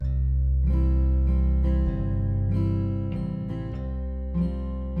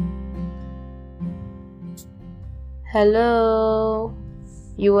Hello,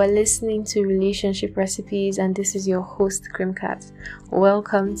 you are listening to Relationship Recipes, and this is your host, Creamcat.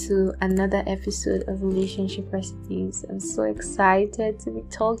 Welcome to another episode of Relationship Recipes. I'm so excited to be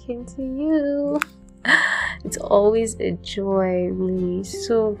talking to you. It's always a joy, really.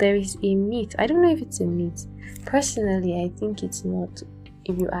 So, there is a myth. I don't know if it's a myth. Personally, I think it's not.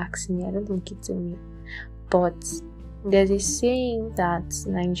 If you ask me, I don't think it's a myth. But there's a saying that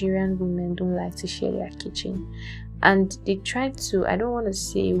Nigerian women don't like to share their kitchen. And they try to, I don't want to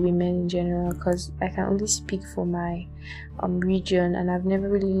say women in general because I can only speak for my region, and I've never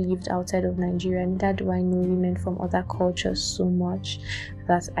really lived outside of Nigeria. Neither do I know women from other cultures so much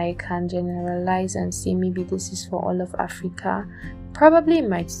that I can generalize and say maybe this is for all of Africa. Probably it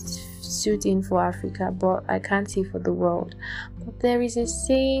might suit in for Africa, but I can't say for the world. But there is a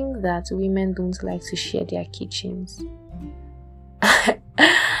saying that women don't like to share their kitchens.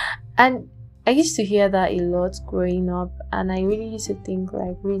 And I used to hear that a lot growing up, and I really used to think,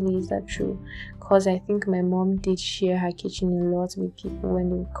 like, really, is that true? Because I think my mom did share her kitchen a lot with people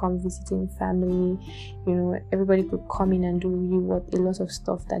when they would come visiting family. You know, everybody could come in and do really a lot of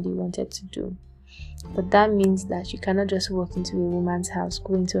stuff that they wanted to do. But that means that you cannot just walk into a woman's house,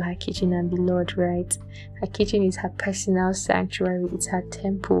 go into her kitchen and be Lord, right? Her kitchen is her personal sanctuary, it's her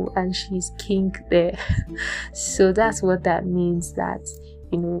temple, and she's king there. So that's what that means, that,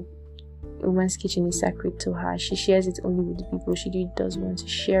 you know, a woman's kitchen is sacred to her. She shares it only with the people she does want to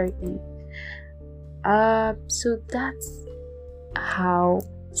share it with. So that's how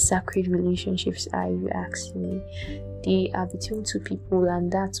sacred relationships are, you ask me. They are between two people,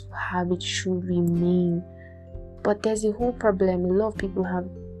 and that's how it should remain. But there's a whole problem. A lot of people have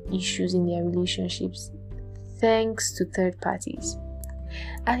issues in their relationships thanks to third parties.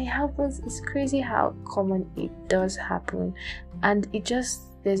 And it happens, it's crazy how common it does happen. And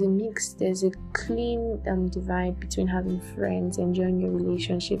there's a mix, there's a clean divide between having friends, enjoying your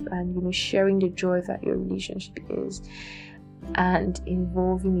relationship, and, you know, sharing the joy that your relationship is, and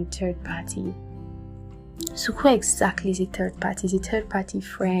involving a third party. So who exactly is a third party? Is it third party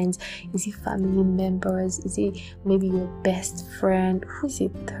friends? Is it family members? Is it maybe your best friend? Who is a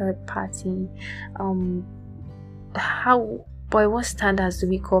third party? By what standards do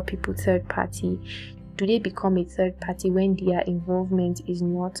we call people third party? Do they become a third party when their involvement is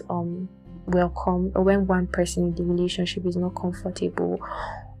not welcome, or when one person in the relationship is not comfortable,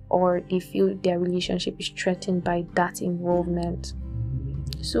 or they feel their relationship is threatened by that involvement?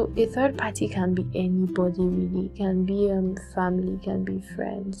 So a third party can be anybody, really. It can be family, can be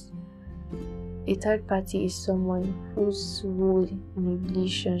friends. A third party is someone whose role in a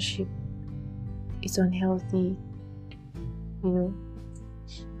relationship is unhealthy, you know,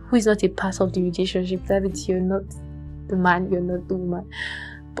 who is not a part of the relationship. That means you're not the man, you're not the woman,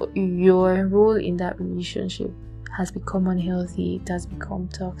 but your role in that relationship has become unhealthy, it has become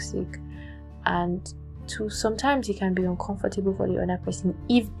toxic, and sometimes it can be uncomfortable for the other person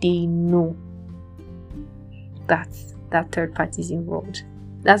if they know that third party is involved.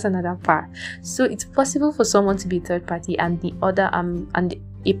 That's another part. So it's possible for someone to be third party, and the other and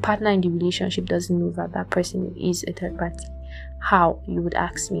a partner in the relationship doesn't know that person is a third party. How, you would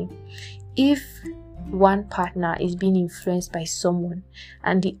ask me? If one partner is being influenced by someone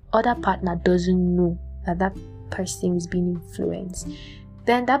and the other partner doesn't know that person is being influenced,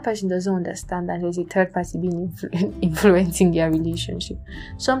 then that person doesn't understand that there's a third party being influencing their relationship.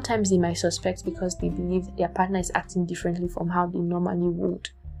 Sometimes they might suspect because they believe their partner is acting differently from how they normally would.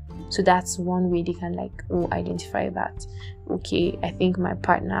 So that's one way they can identify that. Okay, I think my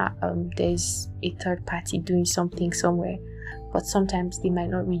partner, there's a third party doing something somewhere. But sometimes they might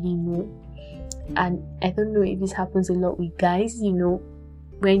not really know. And I don't know if this happens a lot with guys, you know,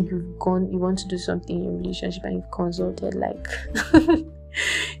 when you want to do something in your relationship and you've consulted, like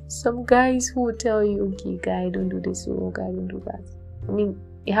some guys who will tell you, okay, guy, don't do this, or guy, don't do that. I mean,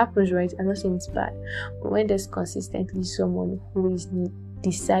 it happens, right? I'm not saying it's bad, but when there's consistently someone who is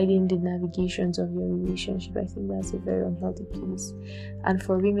deciding the navigations of your relationship, I think that's a very unhealthy place. And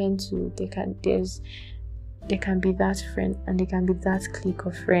for women too, there can be that friend, and there can be that clique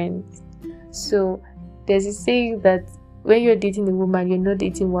of friends. So there's a saying that when you're dating a woman, you're not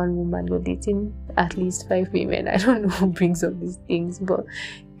dating one woman, you're dating at least 5 women. I don't know who brings up these things, but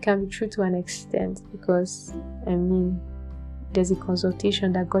it can be true to an extent, because I mean, there's a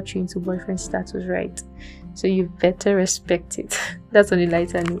consultation that got you into boyfriend status, right? So you better respect it. That's on a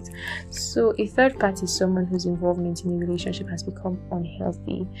lighter note. So a third party is someone whose involvement in a relationship has become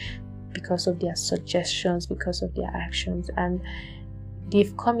unhealthy because of their suggestions, because of their actions, and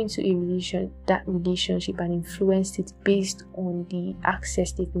they've come into that relationship and influenced it based on the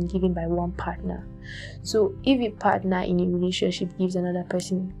access they've been given by one partner. So if a partner in a relationship gives another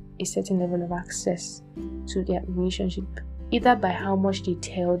person a certain level of access to their relationship, either by how much they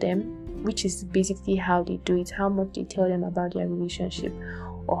tell them, which is basically how they do it, how much they tell them about their relationship,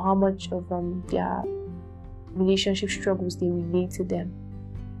 or how much of their relationship struggles they relate to them,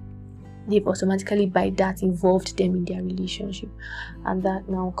 they've automatically by that involved them in their relationship, and that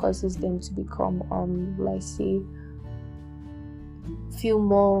now causes them to become let's say feel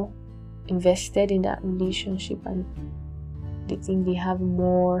more invested in that relationship, and they think they have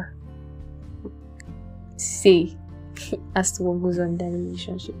more say as to what goes on in that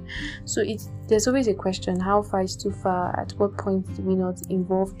relationship. So there's always a question: how far is too far? At what point do we not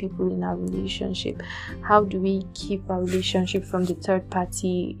involve people in our relationship? How do we keep our relationship from the third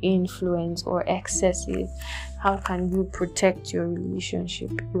party influence or excessive? How can you protect your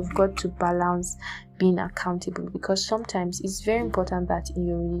relationship? You've got to balance being accountable, because sometimes it's very important that in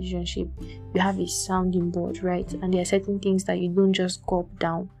your relationship you have a sounding board, right? And there are certain things that you don't just go up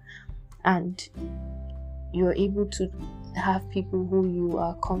down, and you're able to have people who you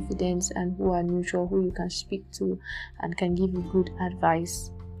are confident and who are neutral, who you can speak to and can give you good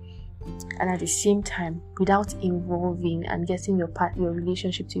advice, and at the same time without involving and getting your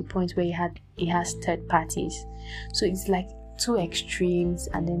relationship to a point where it has third parties. So it's like two extremes,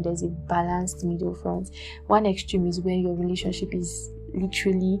 and then there's a balanced middle front. One extreme is where your relationship is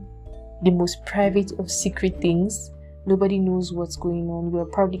literally the most private of secret things. Nobody knows what's going on. You're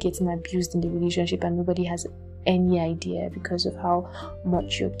probably getting abused in the relationship and nobody has any idea because of how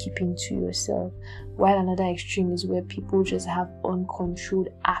much you're keeping to yourself. While another extreme is where people just have uncontrolled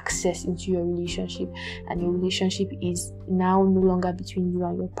access into your relationship, and your relationship is now no longer between you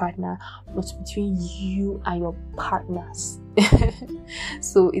and your partner, but between you and your partners.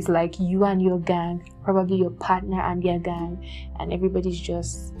 So it's like you and your gang, probably your partner and their gang, and everybody's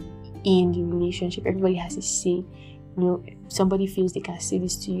just in the relationship. Everybody has a say. You know, somebody feels they can say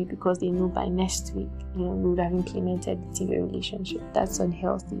this to you because they know by next week, you would have implemented it in your relationship. That's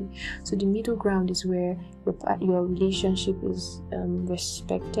unhealthy. So the middle ground is where your relationship is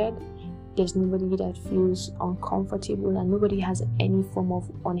respected. There's nobody that feels uncomfortable, and nobody has any form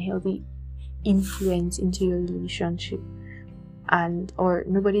of unhealthy influence into your relationship, or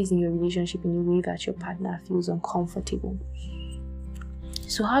nobody's in your relationship in a way that your partner feels uncomfortable.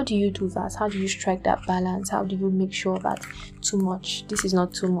 So how do you do that? How do you strike that balance? How do you make sure that this is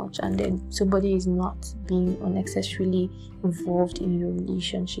not too much, and then somebody is not being unnecessarily involved in your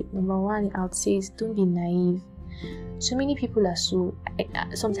relationship? Number one, I would say, is don't be naive. So many people are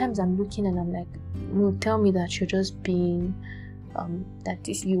sometimes I'm looking and I'm like, no, tell me that you're just being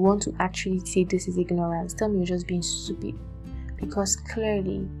you want to actually say this is ignorance. Tell me you're just being stupid, because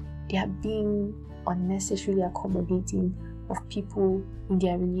clearly they are being unnecessarily accommodating of people in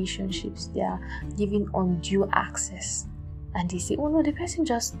their relationships. They are giving undue access, and they say, oh no, the person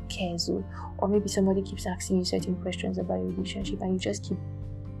just cares, or maybe somebody keeps asking you certain questions about your relationship and you just keep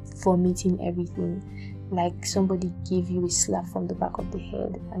vomiting everything, like somebody gave you a slap from the back of the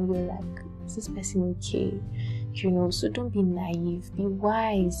head and you're like, is this person okay? So don't be naive, be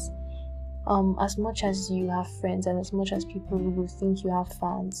wise. As much as you have friends and as much as people will think you have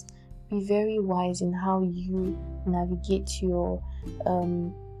fans, be very wise in how you navigate your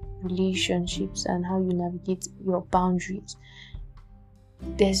relationships and how you navigate your boundaries.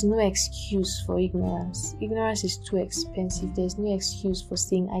 There's no excuse for ignorance. Ignorance is too expensive. There's no excuse for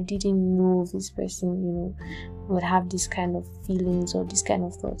saying, I didn't know this person, would have this kind of feelings or this kind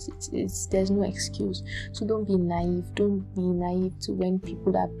of thoughts. There's no excuse. So don't be naive. Don't be naive to when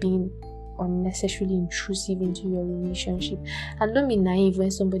people are being unnecessarily intrusive into your relationship, and don't be naive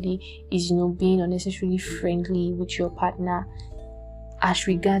when somebody is being unnecessarily friendly with your partner as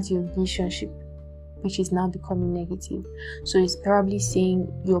regards your relationship, which is now becoming negative. So it's probably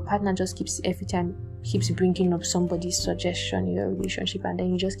saying your partner just keeps bringing up somebody's suggestion in your relationship, and then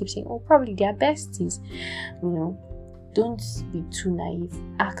you just keep saying, oh, probably they're besties. Don't be too naive.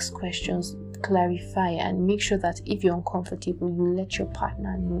 Ask questions, clarify, and make sure that if you're uncomfortable, you let your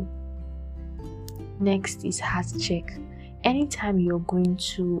partner know. Next is heart check. Anytime you're going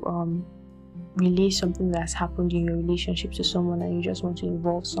to relay something that's happened in your relationship to someone and you just want to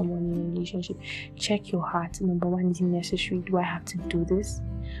involve someone in your relationship, check your heart. Number one, is it necessary? Do I have to do this?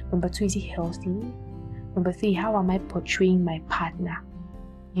 Number two, is it healthy? Number three, how am I portraying my partner?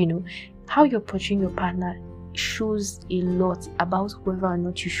 How you're portraying your partner shows a lot about whether or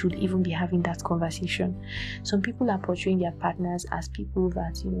not you should even be having that conversation. Some people are portraying their partners as people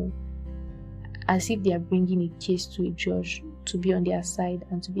that as if they are bringing a case to a judge to be on their side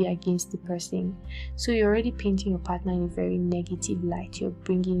and to be against the person. So you're already painting your partner in a very negative light. You're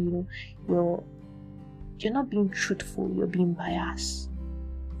bringing, you're not being truthful, you're being biased.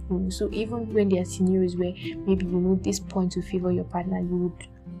 So even when there are scenarios where maybe this point to favor your partner, you would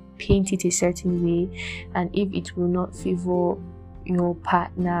paint it a certain way, and if it will not favor your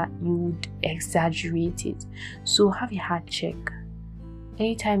partner, you would exaggerate it. So have a heart check.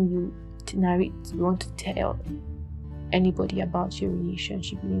 Anytime you narrate, you want to tell anybody about your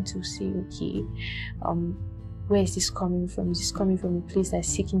relationship, you need to say, okay, where is this coming from? Is this coming from a place that's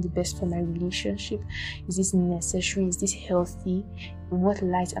seeking the best for my relationship? Is this necessary? Is this healthy? In what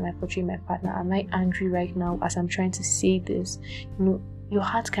light am I portraying my partner? Am I angry right now as I'm trying to say this? Your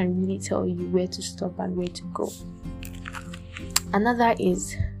heart can really tell you where to stop and where to go. Another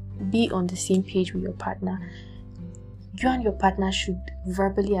is be on the same page with your partner. You and your partner should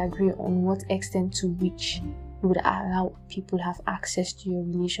verbally agree on what extent to which you would allow people to have access to your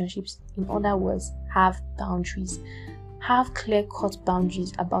relationships. In other words, have boundaries. Have clear-cut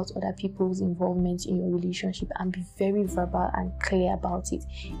boundaries about other people's involvement in your relationship, and be very verbal and clear about it.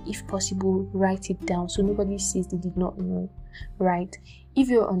 If possible, write it down so nobody says they did not know, right? If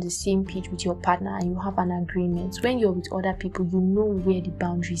you're on the same page with your partner and you have an agreement, when you're with other people, you know where the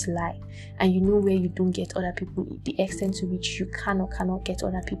boundaries lie, and you know where you don't get other people, the extent to which you can or cannot get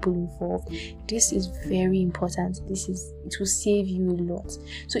other people involved. This is very important. It will save you a lot.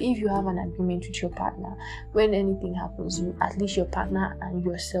 So if you have an agreement with your partner, when anything happens, at least your partner and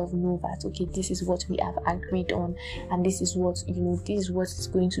yourself know that, okay, this is what we have agreed on, and this is what this is what it's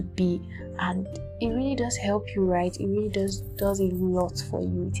going to be. And it really does help you, right? It really does a lot for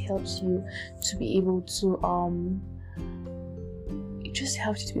you. It helps you to be able to it just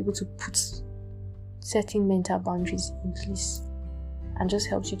helps you to be able to put certain mental boundaries in place, and just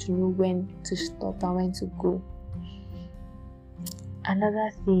helps you to know when to stop and when to go. Another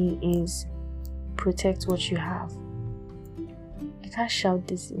thing is protect what you have. I can't shout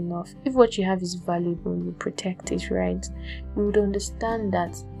this enough. If what you have is valuable, you protect it, right? You would understand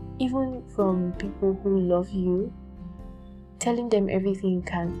that even from people who love you, telling them everything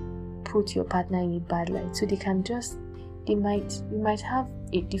can put your partner in a bad light. So you might have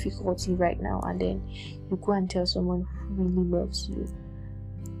a difficulty right now, and then you go and tell someone who really loves you.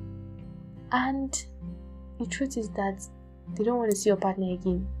 And the truth is that they don't want to see your partner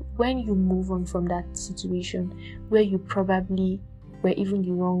again. When you move on from that situation where you probably were even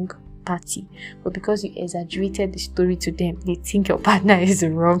the wrong party, but because you exaggerated the story to them, they think your partner is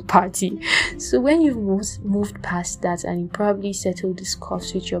the wrong party. So when you've moved past that and you probably settled this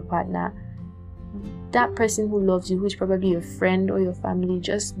course with your partner, that person who loves you, who is probably your friend or your family,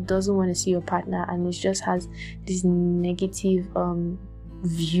 just doesn't want to see your partner, and it just has this negative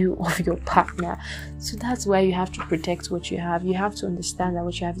view of your partner. So that's why you have to protect what you have. You have to understand that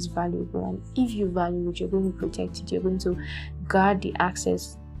what you have is valuable, and if you value it, you're going to protect it. You're going to guard the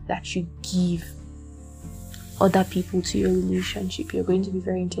access that you give other people to your relationship. You're going to be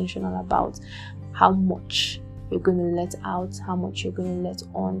very intentional about how much you're going to let out, how much you're going to let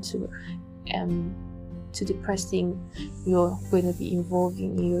on to the person you're going to be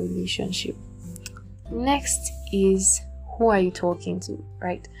involving in your relationship. Next is, who are you talking to,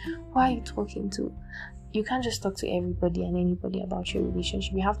 right? Who are you talking to? You can't just talk to everybody and anybody about your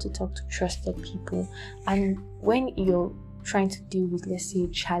relationship. You have to talk to trusted people. And when you're trying to deal with, let's say, a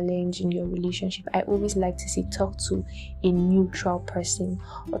challenge in your relationship, I always like to say talk to a neutral person,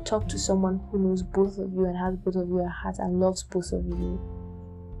 or talk to someone who knows both of you and has both of you at heart and loves both of you.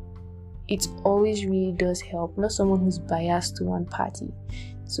 It always really does help, not someone who's biased to one party.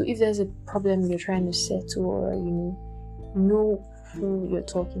 So if there's a problem you're trying to settle, or know who you're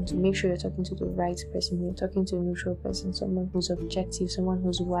talking to, make sure you're talking to the right person. You're talking to a neutral person, someone who's objective, someone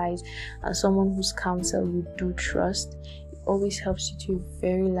who's wise, and someone whose counsel you do trust. It always helps you to a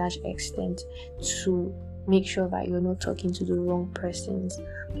very large extent to make sure that you're not talking to the wrong persons.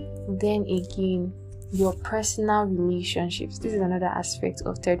 Then again, your personal relationships. This is another aspect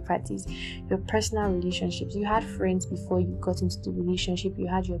of third parties. Your personal relationships. You had friends before you got into the relationship. You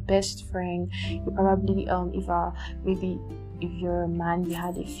had your best friend. You probably if you're a man, you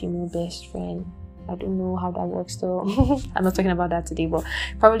had a female best friend. I don't know how that works though. I'm not talking about that today, but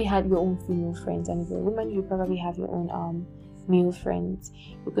probably had your own female friends, and if you're a woman, you probably have your own male friends.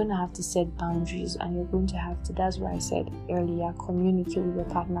 You're going to have to set boundaries, and you're going to have to, that's why I said earlier, communicate with your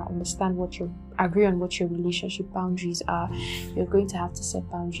partner, agree on what your relationship boundaries are. You're going to have to set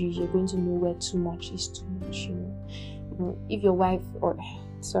boundaries. You're going to know where too much is too much. If your wife, or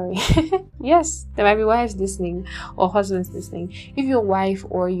sorry. Yes, there might be wives listening or husbands listening. If your wife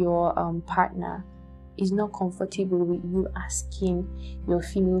or your partner is not comfortable with you asking your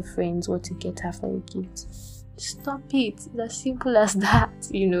female friends what to get her for a gift, stop it. It's as simple as that.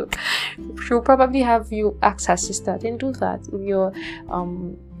 She'll probably have you ask her sister. Then do that. If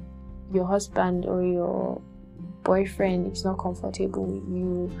your husband or your boyfriend is not comfortable with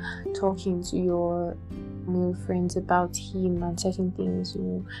you talking to your male friends about him and certain things,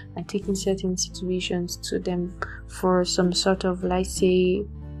 and taking certain situations to them for some sort of, let's say,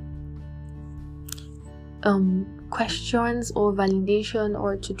 questions or validation,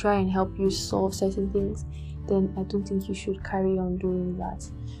 or to try and help you solve certain things, then I don't think you should carry on doing that.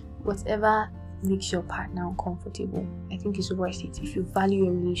 Whatever makes your partner uncomfortable, I think it's worth it. If you value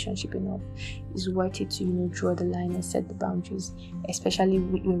your relationship enough, it's worth it to draw the line and set the boundaries, especially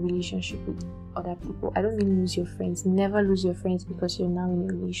with your relationship with other people. I don't mean lose your friends. Never lose your friends because you're now in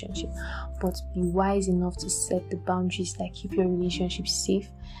a relationship, but be wise enough to set the boundaries that keep your relationship safe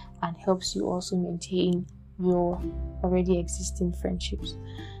and helps you also maintain your already existing friendships.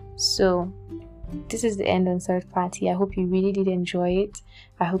 So this is the end on third party. I hope you really did enjoy it.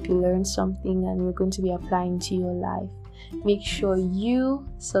 I hope you learned something and you're going to be applying to your life. Make sure you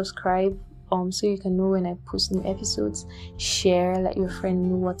subscribe so you can know when I post new episodes. Share, let your friend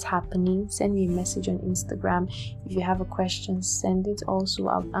know what's happening. Send me a message on Instagram. If you have a question, send it. Also,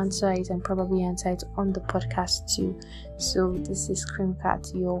 I'll answer it and probably answer it on the podcast too. So this is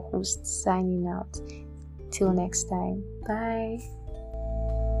Creamcat, your host, signing out. Till next time. Bye.